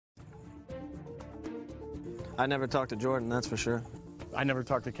I never talked to Jordan, that's for sure. I never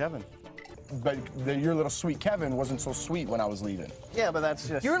talked to Kevin. But your little sweet Kevin wasn't so sweet when I was leaving. Yeah, but that's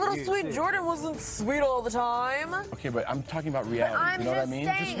just... Your little sweet Jordan wasn't sweet all the time. Okay, but I'm talking about reality. I'm you know what I mean?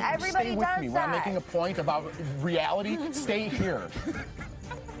 saying, everybody stay with does me. that. When I'm making a point about reality, stay here.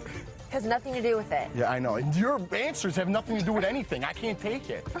 Has nothing to do with it. Yeah, I know. Your answers have nothing to do with anything. I can't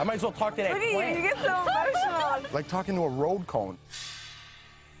take it. I might as well talk to that Look at plant. you get so emotional. Like talking to a road cone.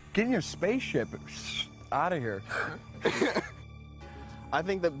 Get in your spaceship. Out of here. I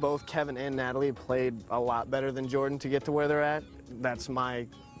think that both Kevin and Natalie played a lot better than Jordan to get to where they're at. That's my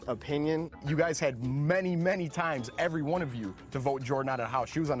opinion. You guys had many, many times, every one of you, to vote Jordan out of the house.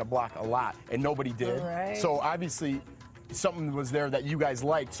 She was on the block a lot, and nobody did. Right. So obviously, something was there that you guys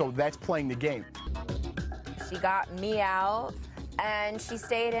liked, so that's playing the game. She got me out, and she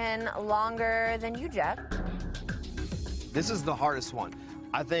stayed in longer than you, Jeff. This is the hardest one.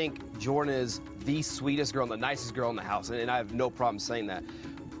 I think Jordan is the sweetest girl and the nicest girl in the house, and I have no problem saying that.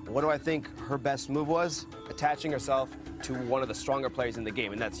 What do I think her best move was? Attaching herself to one of the stronger players in the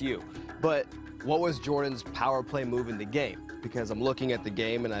game, and that's you. But what was Jordan's power play move in the game? Because I'm looking at the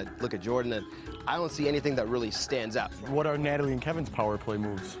game, and I look at Jordan, and I don't see anything that really stands out. What are Natalie and Kevin's power play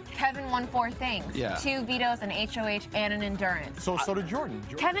moves? Kevin won 4 things. Yeah. 2 vetoes, an HOH, and an endurance. So did Jordan.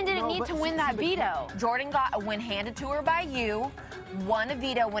 Kevin didn't need to win that veto. Jordan got a win handed to her by you, won a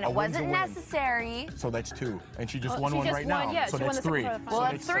veto when it wasn't necessary. So that's 2. And she just Well, won she one just right won, now. yeah, so she won that's the second 3. part of the Well,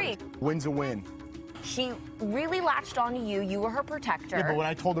 that's 3. Win's a win. She really latched onto you. You were her protector. Yeah, but when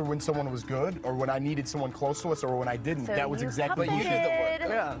I told her when someone was good, or when I needed someone close to us, or when I didn't, So that was you exactly puppeted. what you did.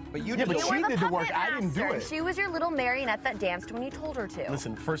 Yeah. But you Yeah, did but the she You were did the the work. puppet I didn't do master. it. She was your little marionette that danced when you told her to.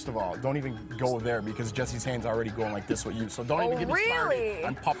 Listen, first of all, don't even go there because Jesse's hand's already going like this with you. So don't even get me really? started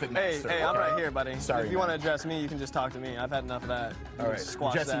on puppet master. Hey, I'm right here, buddy. Sorry, if you want to man. address me, you can just talk to me. I've had enough of that. All right,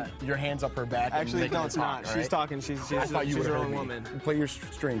 Squash Jesse, that. your hand's up her back. Actually, and no, making it's her not. talk, all She's right? talking. She's I thought you would her have own heard woman. me. Play your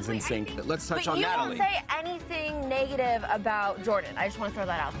strings in sync. Let's touch But on you Natalie. won't say anything negative about Jordan. I just want to throw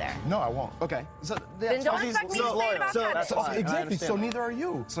that out there. No, I won't. Okay. So Then don't expect me to say it about Kevin. That's fine. I Exactly. understand So that. neither are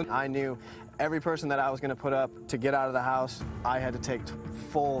you. So I knew every person that I was going to put up to get out of the house, I had to take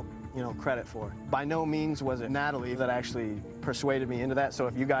full, credit for. By no means was it Natalie that actually persuaded me into that. So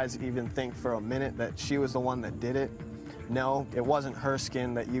if you guys even think for a minute that she was the one that did it, no, it wasn't her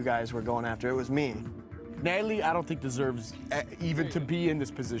skin that you guys were going after. It was me. Natalie, I don't think deserves even to be in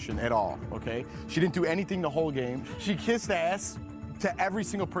this position at all, okay? She didn't do anything the whole game. She kissed ass to every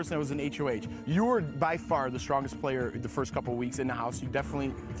single person that was in HOH. You were by far the strongest player the first couple weeks in the house. You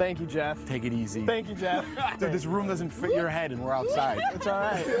definitely... Thank you, Jeff. Take it easy. Thank you, Jeff. Dude, this room doesn't fit your head and we're outside. It's all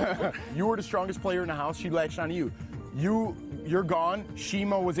right. You were the strongest player in the house. She latched onto you. You're gone.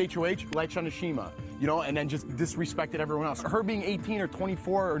 Shima was HOH, latched onto Shima. And then just disrespected everyone else. Her being 18 or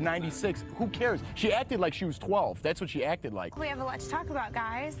 24 or 96, who cares? She acted like she was 12. That's what she acted like. We have a lot to talk about,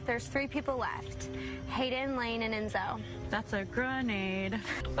 guys. There's 3 people left. Hayden, Lane, and Enzo. That's a grenade.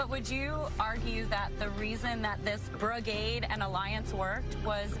 But would you argue that the reason that this brigade and alliance worked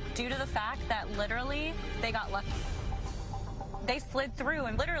was due to the fact that literally they got lucky? They slid through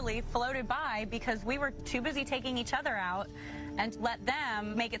and literally floated by because we were too busy taking each other out and let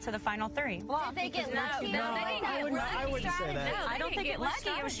them make it to the final 3. Well, did they get lucky? No, I wouldn't say that. I don't think it was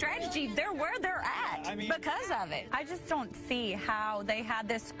lucky. It was strategy. They're where they're at because of it. I just don't see how they had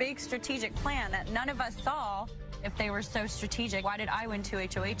this big strategic plan that none of us saw. If they were so strategic, why did I win 2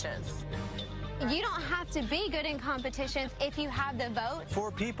 HOHs? You don't have to be good in competitions if you have the vote.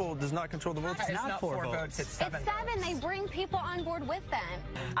 4 people does not control the votes. It's not 4 votes. It's 7. It's 7. They bring people on board with them.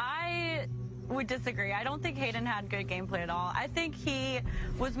 I would disagree. I don't think Hayden had good gameplay at all. I think he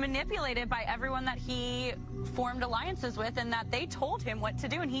was manipulated by everyone that he formed alliances with and that they told him what to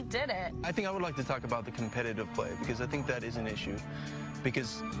do and he did it. I think I would like to talk about the competitive play because I think that is an issue.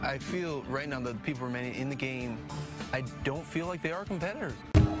 Because I feel right now that the people remaining in the game, I don't feel like they are competitors.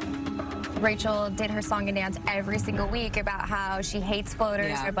 Rachel did her song and dance every single week about how she hates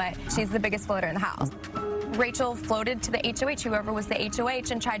floaters, but she's the biggest floater in the house. Rachel floated to the HOH, whoever was the HOH,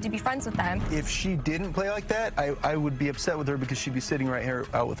 and tried to be friends with them. If she didn't play like that, I would be upset with her because she'd be sitting right here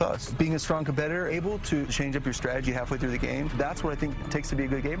out with us. Being a strong competitor, able to change up your strategy halfway through the game, that's what I think it takes to be a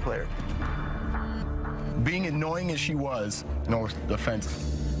good game player. Being annoying as she was, no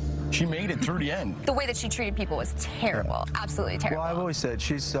offense, she made it through the end. The way that she treated people was terrible, absolutely terrible. Well, I've always said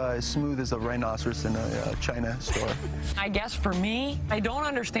she's as smooth as a rhinoceros in a China store. I guess for me, I don't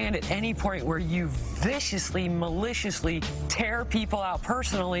understand at any point where you viciously, maliciously tear people out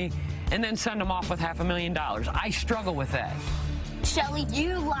personally and then send them off with $500,000. I struggle with that. Shelly,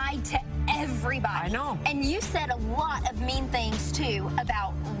 you lied to everybody. I know. And you said a lot of mean things, too,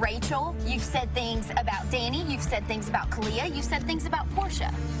 about Rachel. You've said things about Danny. You've said things about Kalia. You've said things about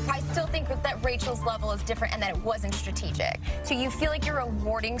Portia. I still think that Rachel's level is different and that it wasn't strategic. So you feel like you're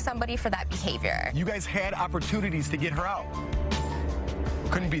rewarding somebody for that behavior. You guys had opportunities to get her out.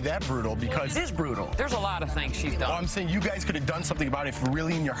 Couldn't be that brutal because... It is brutal. There's a lot of things she's done. Well, I'm saying you guys could have done something about it if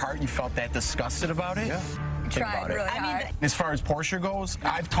really in your heart you felt that disgusted about it. Yeah. Tried really hard. As far as Portia goes,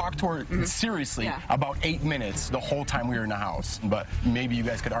 I've talked to her seriously about 8 minutes the whole time we were in the house. But maybe you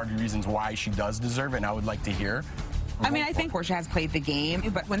guys could argue reasons why she does deserve it, and I would like to hear. I mean, I think Portia has played the game,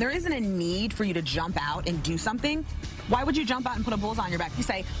 but when there isn't a need for you to jump out and do something, why would you jump out and put a bullseye on your back? You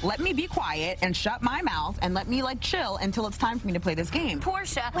say, let me be quiet and shut my mouth and let me, like, chill until it's time for me to play this game.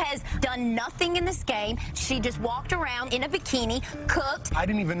 Portia has done nothing in this game. She just walked around in a bikini, cooked. I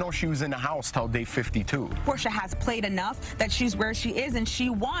didn't even know she was in the house till day 52. Portia has played enough that she's where she is, and she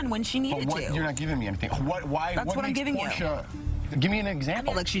won when she needed to. You're not giving me anything. Why? That's what I'm giving Portia, give me an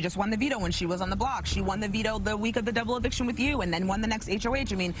example. Like, she just won the veto when she was on the block. She won the veto the week of the double eviction with you and then won the next HOH.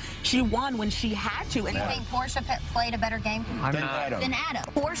 I mean, she won when she had to. And you think Portia played a better game than Adam?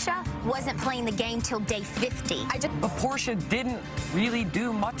 Portia wasn't playing the game till day 50. But Portia didn't really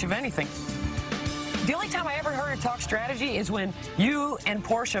do much of anything. The only time I ever heard her talk strategy is when you and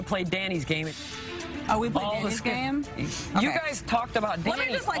Portia played Danny's game. Oh, we played Danny's game? You guys talked about Danny. Let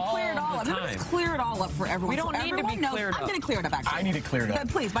me just clear it all up. Let me just clear it all up for everyone. We don't need to be cleared up. I'm going to clear it up, actually. I need to clear it up. But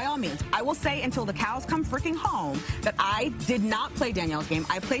please, by all means, I will say until the cows come freaking home that I did not play Danielle's game.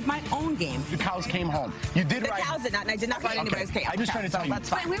 I played my own game. The cows came home. You did right. The cows did not, and I did not ride anybody's case. I'm just trying to tell you. That's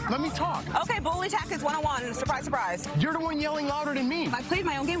fine. Let me talk. Okay, bully tactics 101. Surprise, surprise. You're the one yelling louder than me. I played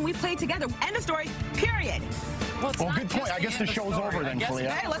my own game. We played together. End of story. Period. Well, good point. I guess the show's over then,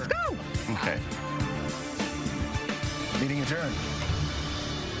 Kalia. Okay, let's go. Okay. Meeting adjourned.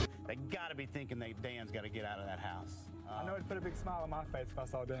 They gotta be thinking that Dan's gotta get out of that house. I know it put a big smile on my face if I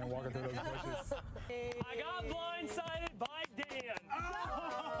saw Dan walking through those bushes. I got blindsided by Dan.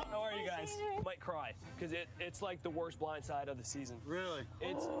 Oh. How are you guys? Might cry because it's like the worst blindside of the season. Really?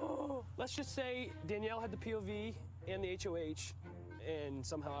 It's let's just say Danielle had the POV and the HOH, and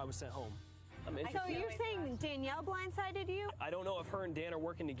somehow I was sent home. So you're saying Danielle blindsided you? I don't know if her and Dan are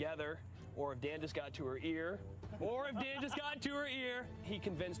working together, or if Dan just got to her ear. He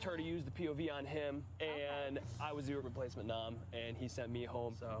convinced her to use the POV on him, and I was the replacement nom, and he sent me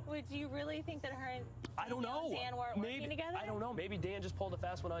home. So. Would you really think that her and Dan weren't working together? I don't know. Maybe Dan just pulled a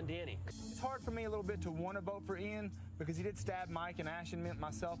fast one on Danny. It's hard for me a little bit to want to vote for Ian because he did stab Mike and Ash and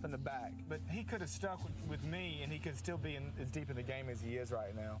myself in the back. But he could have stuck with me, and he could still be as deep in the game as he is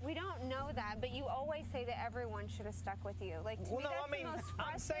right now. We don't know that, but you always say that everyone should have stuck with you. Like, to me, that's the most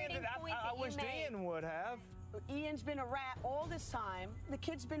frustrating point that you I wish Ian would have. Ian's been a rat all this time. The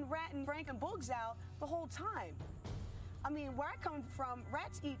kid's been ratting Frank and Boogs out the whole time. I mean, where I come from,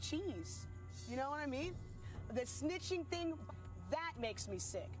 rats eat cheese. You know what I mean? The snitching thing, that makes me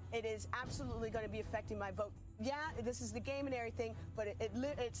sick. It is absolutely going to be affecting my vote. Yeah, this is the game and everything, but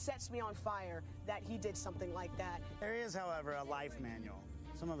it sets me on fire that he did something like that. There is, however, a life manual.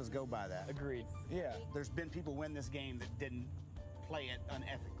 Some of us go by that. Agreed. Yeah. There's been people win this game that didn't play it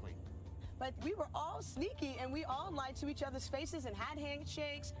unethically. But we were all sneaky, and we all lied to each other's faces and had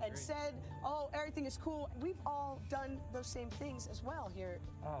handshakes and said, oh, everything is cool. We've all done those same things as well here.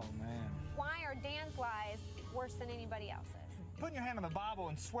 Oh, man. Why are Dan's lies worse than anybody else's? Putting your hand on the Bible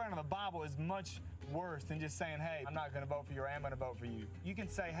and swearing on the Bible is much worse than just saying, hey, I'm not going to vote for you or I'm going to vote for you. You can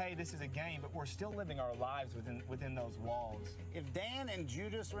say, hey, this is a game, but we're still living our lives within those walls. If Dan and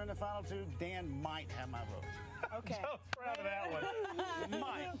Judas were in the final two, Dan might have my vote. Okay. So proud of that one.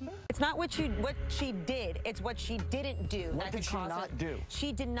 Might. It's not what she did, it's what she didn't do. What did she not do?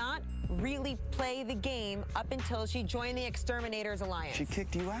 She did not really play the game up until she joined the Exterminators Alliance. She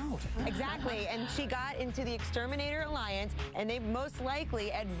kicked you out. Exactly, and she got into the Exterminator Alliance, and they most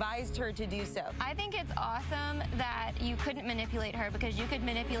likely advised her to do so. I think it's awesome that you couldn't manipulate her because you could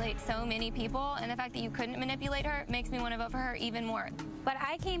manipulate so many people, and the fact that you couldn't manipulate her makes me want to vote for her even more. But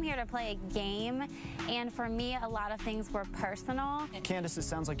I came here to play a game, and for me, a lot of things were personal. Candace, it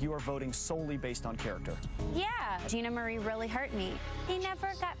sounds like you are voting solely based on character. Yeah, Gina Marie really hurt me. He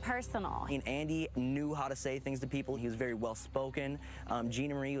never got personal. And Andy knew how to say things to people. He was very well-spoken.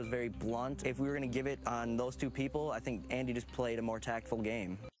 Gina Marie was very blunt. If we were going to give it on those two people, I think Andy just played a more tactful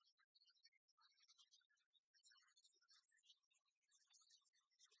game.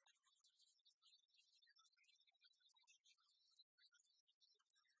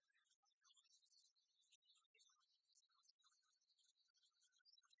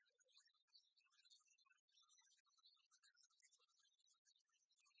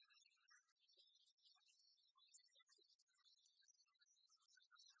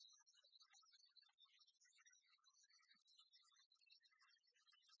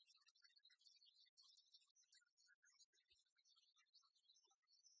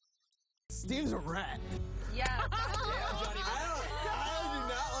 Steve's a rat. Yeah. I do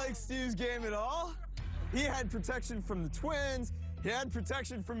not like Steve's game at all. He had protection from the twins. He had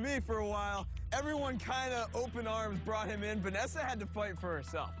protection from me for a while. Everyone kind of open arms brought him in. Vanessa had to fight for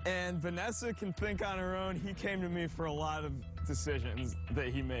herself. And Vanessa can think on her own. He came to me for a lot of decisions that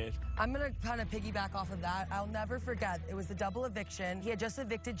he made. I'm gonna kind of piggyback off of that. I'll never forget, it was the double eviction. He had just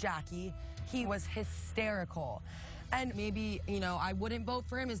evicted Jackie. He was hysterical. And maybe, you know, I wouldn't vote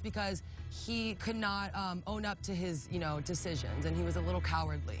for him is because he could not own up to his, you know, decisions, and he was a little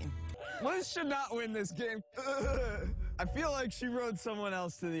cowardly. Liz should not win this game. I feel like she rode someone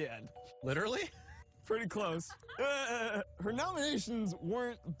else to the end. Literally? Pretty close. Her nominations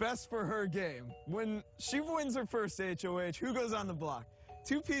weren't best for her game. When she wins her first HOH, who goes on the block?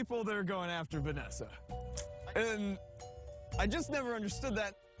 Two people that are going after Vanessa. And I just never understood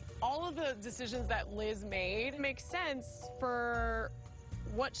that. All of the decisions that Liz made make sense for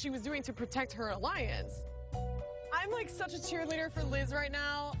what she was doing to protect her alliance. I'm like such a cheerleader for Liz right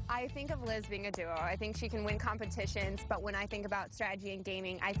now. I think of Liz being a duo. I think she can win competitions, but when I think about strategy and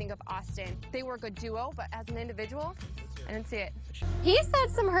gaming, I think of Austin. They were a good duo, but as an individual, I didn't see it. He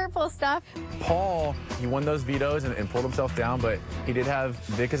said some hurtful stuff. Paul, he won those vetoes and pulled himself down, but he did have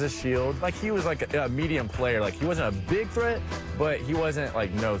Vic as a shield. Like, he was like a medium player. Like, he wasn't a big threat, but he wasn't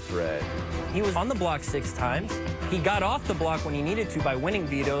like no threat. He was on the block 6 times. He got off the block when he needed to by winning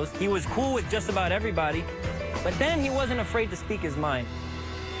vetoes. He was cool with just about everybody, but then he wasn't afraid to speak his mind.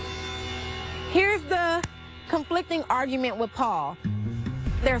 Here's the conflicting argument with Paul.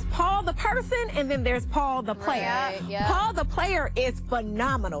 There's Paul the person, and then there's Paul the player. Right, yeah. Paul the player is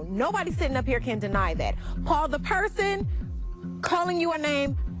phenomenal. Nobody sitting up here can deny that. Paul the person, calling you a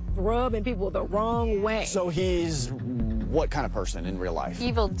name, rubbing people the wrong way. So he's what kind of person in real life?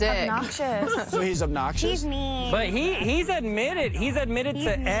 Evil dick. Obnoxious. So he's obnoxious? He's mean. But he's admitted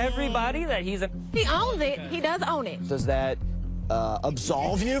to everybody that he's a... He owns it. He does own it. Does that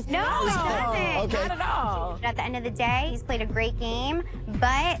absolve you? No, it doesn't. Okay. Not at all. At the end of the day, he's played a great game,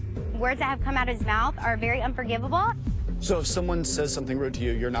 but words that have come out of his mouth are very unforgivable. So if someone says something rude to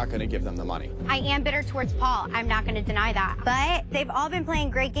you, you're not going to give them the money? I am bitter towards Paul. I'm not going to deny that. But they've all been playing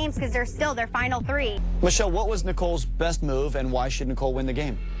great games because they're still their final 3. Michelle, what was Nicole's best move, and why should Nicole win the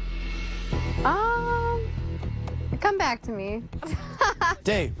game? Come back to me.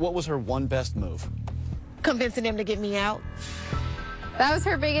 Dave, what was her one best move? Convincing him to get me out. That was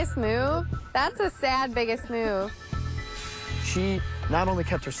her biggest move. That's a sad biggest move. She not only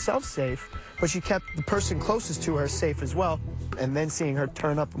kept herself safe, but she kept the person closest to her safe as well. And then seeing her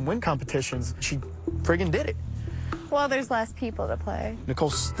turn up and win competitions, she friggin' did it. Well, there's less people to play.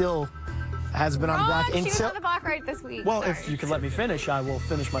 Nicole still has been on the block She was on the block right this week. Well, Sorry. if you could let me finish, I will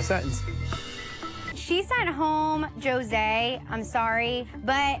finish my sentence. She sent home Jose. I'm sorry,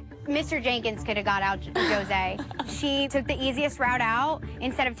 but Mr. Jenkins could have got out Jose. She took the easiest route out.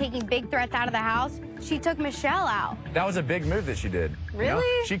 Instead of taking big threats out of the house, she took Michelle out. That was a big move that she did. Really? You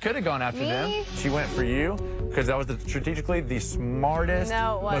know? She could have gone after them. She went for you because that was strategically the smartest,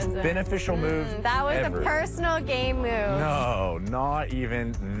 No, it most wasn't. beneficial move That was ever. a personal game move. No, not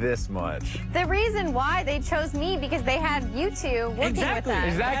even this much. The reason why they chose me because they had you two working with them.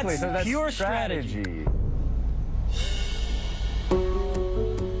 Exactly. That's So that's pure strategy.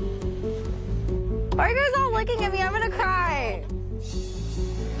 Why are you guys all looking at me? I'm gonna cry.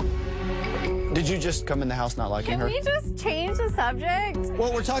 Did you just come in the house not liking Can her? we just change the subject?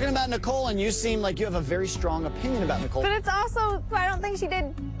 Well, we're talking about Nicole, and you seem like you have a very strong opinion about Nicole. But it's also, I don't think she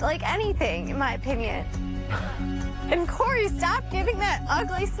did, like, anything, in my opinion. And Corey, stop giving that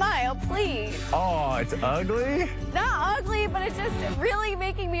ugly smile, please. Oh, it's ugly? Not ugly, but it's just really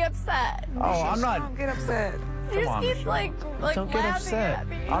making me upset. Oh, I'm not. Don't get upset. He just on, keeps, Michelle. like Don't get laughing upset. at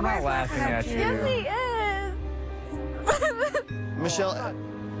me. I'm not laughing at you. Yes, he is. Michelle.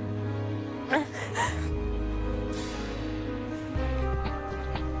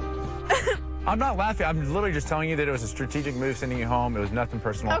 I'm not laughing. I'm literally just telling you that it was a strategic move sending you home. It was nothing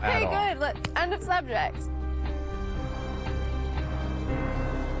personal at Okay, all. good. End of subject.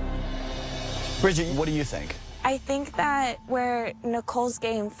 Bridget, what do you think? I think that where Nicole's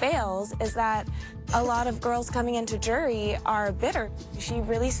game fails is that a lot of girls coming into jury are bitter. She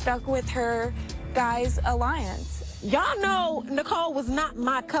really stuck with her guys' alliance. Y'all know Nicole was not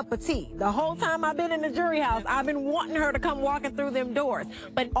my cup of tea. The whole time I've been in the jury house, I've been wanting her to come walking through them doors.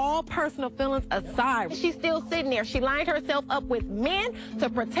 But all personal feelings aside, she's still sitting there. She lined herself up with men to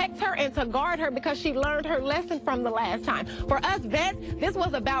protect her and to guard her because she learned her lesson from the last time. For us vets, this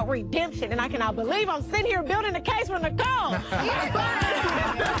was about redemption, and I cannot believe I'm sitting here building a case for Nicole.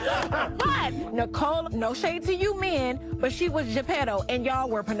 But Nicole, no shade to you men, but she was Geppetto and y'all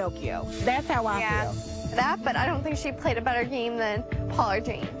were Pinocchio. That's how I feel. That, but I don't think she played a better game than Paul or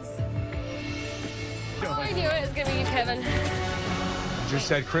James. I knew it was gonna be you, Kevin. Just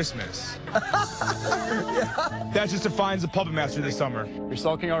said Christmas. That just defines the puppet master this summer. You're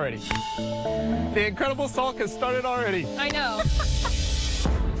sulking already. The incredible sulk has started already. I know.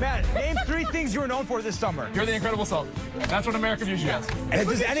 Matt, name 3 things you were known for this summer. You're the incredible sulk. That's what America views you as. And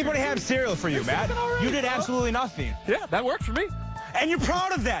does anybody have cereal for you, Matt? You did absolutely nothing. Yeah, that worked for me. And you're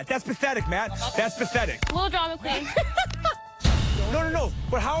proud of that. That's pathetic, Matt. That's pathetic. A little drama queen. No.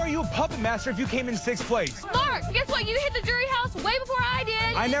 But how are you a puppet master if you came in 6th place? Mark, guess what? You hit the jury house way before I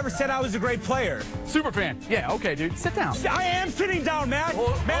did. I never said I was a great player. Super fan. Yeah, okay, dude. Sit down. I am sitting down, Matt.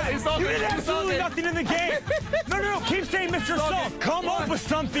 Matt, you did absolutely nothing in the game. No. Keep saying Mr. Sulk. Come up with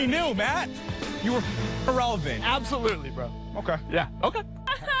something new, Matt. You were irrelevant. Absolutely, bro. Okay. Yeah, okay.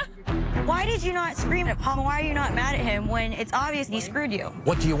 Why did you not scream at Paul? Why are you not mad at him when it's obvious he screwed you?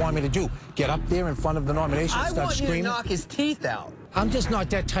 What do you want me to do? Get up there in front of the nomination and start screaming? You to knock his teeth out. I'm just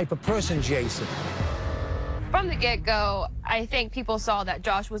not that type of person, Jason. From the get-go, I think people saw that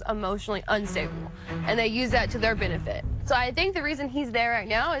Josh was emotionally unstable, and they used that to their benefit. So I think the reason he's there right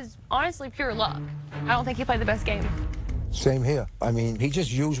now is honestly pure luck. I don't think he played the best game. Same here. I mean, he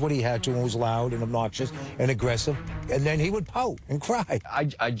just used what he had to and was loud and obnoxious and aggressive, and then he would pout and cry.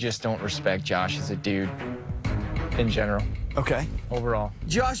 I just don't respect Josh as a dude in general. Okay. Overall.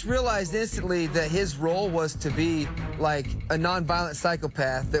 Josh realized instantly that his role was to be like a non-violent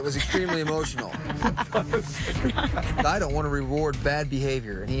psychopath that was extremely emotional. I don't want to reward bad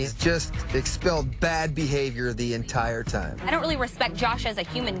behavior, and he's just expelled bad behavior the entire time. I don't really respect Josh as a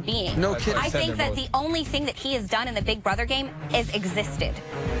human being. No kidding. I think that the only thing that he has done in the Big Brother game is existed.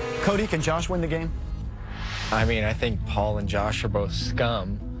 Cody, can Josh win the game? I mean, I think Paul and Josh are both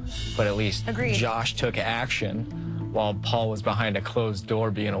scum, but at least Agreed. Josh took action while Paul was behind a closed door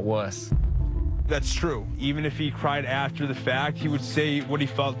being a wuss. That's true. Even if he cried after the fact, he would say what he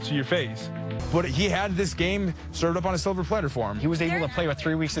felt to your face. But he had this game served up on a silver platter for him. He was able to play with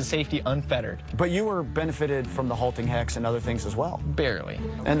 3 weeks of safety unfettered. But you were benefited from the halting hex and other things as well. Barely.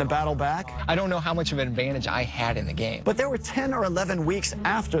 And the battle back? I don't know how much of an advantage I had in the game. But there were 10 or 11 weeks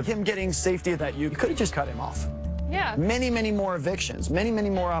after him getting safety that you could have just cut him off. Yeah. Many more evictions, many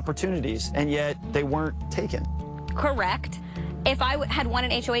more opportunities, and yet they weren't taken. Correct. If I had won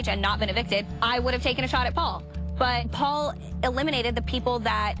an HOH and not been evicted, I would have taken a shot at Paul. But Paul eliminated the people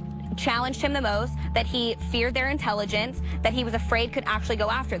that challenged him the most, that he feared their intelligence, that he was afraid could actually go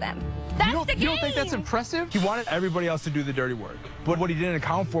after them. That's the game. You don't think that's impressive? He wanted everybody else to do the dirty work. But what he didn't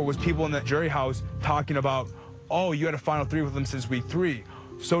account for was people in the jury house talking about, oh, you had a final 3 with him since week 3.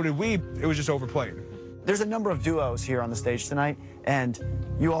 So did we. It was just overplayed. There's a number of duos here on the stage tonight, and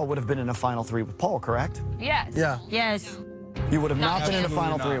you all would have been in a final 3 with Paul, correct? Yes. Yeah. Yes. You would have not been in a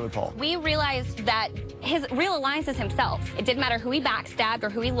final 3 with Paul. We realized that his real alliance is himself. It didn't matter who he backstabbed or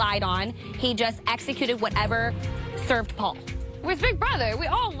who he lied on. He just executed whatever served Paul. With Big Brother, we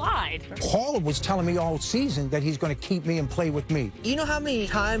all lied. Paul was telling me all season that he's going to keep me and play with me. You know how many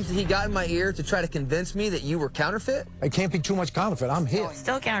times he got in my ear to try to convince me that you were counterfeit? I can't be too much counterfeit. I'm here.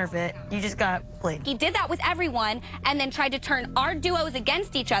 Still counterfeit. You just got played. He did that with everyone and then tried to turn our duos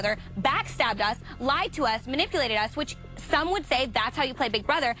against each other, backstabbed us, lied to us, manipulated us, which some would say that's how you play Big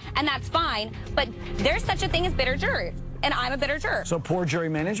Brother, and that's fine. But there's such a thing as bitter juror, and I'm a bitter juror. So poor jury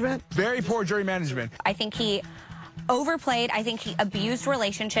management? Very poor jury management. I think he overplayed. I think he abused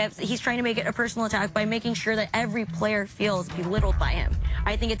relationships. He's trying to make it a personal attack by making sure that every player feels belittled by him.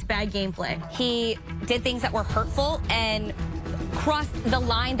 I think it's bad gameplay. He did things that were hurtful and crossed the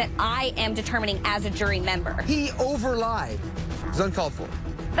line that I am determining as a jury member. He over-lied. It was uncalled for.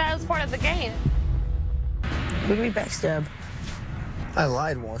 That was part of the game. Who did we backstab? I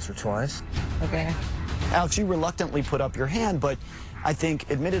lied once or twice. Okay. Alex, you reluctantly put up your hand, but I think,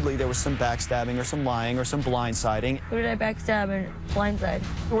 admittedly, there was some backstabbing or some lying or some blindsiding. Who did I backstab and blindside?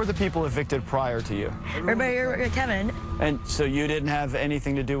 Who were the people evicted prior to you? Everybody, Kevin. And so you didn't have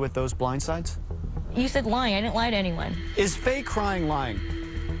anything to do with those blindsides? You said lying. I didn't lie to anyone. Is fake crying lying?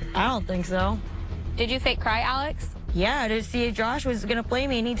 I don't think so. Did you fake cry, Alex? Yeah, to see if Josh was going to play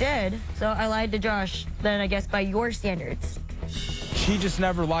me, and he did. So I lied to Josh, then I guess by your standards. She just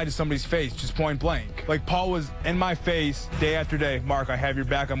never lied to somebody's face, just point blank. Like, Paul was in my face day after day. Mark, I have your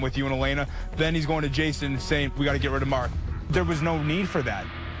back. I'm with you and Elena. Then he's going to Jason saying, we got to get rid of Mark. There was no need for that.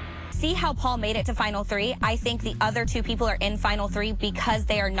 See how Paul made it to Final 3? I think the other two people are in Final 3 because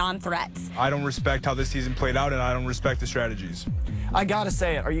they are non-threats. I don't respect how this season played out, and I don't respect the strategies. I gotta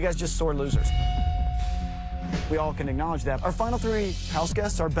say it. Are you guys just sore losers? We all can acknowledge that. Our Final 3 house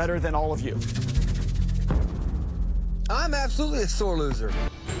guests are better than all of you. I'm absolutely a sore loser.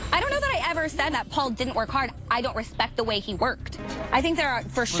 I don't know that I ever said that Paul didn't work hard. I don't respect the way he worked. I think they're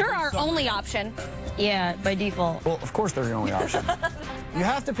for sure our only option. Yeah, by default. Well, of course they're your only option. You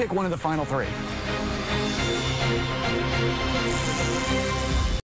have to pick one of the Final 3.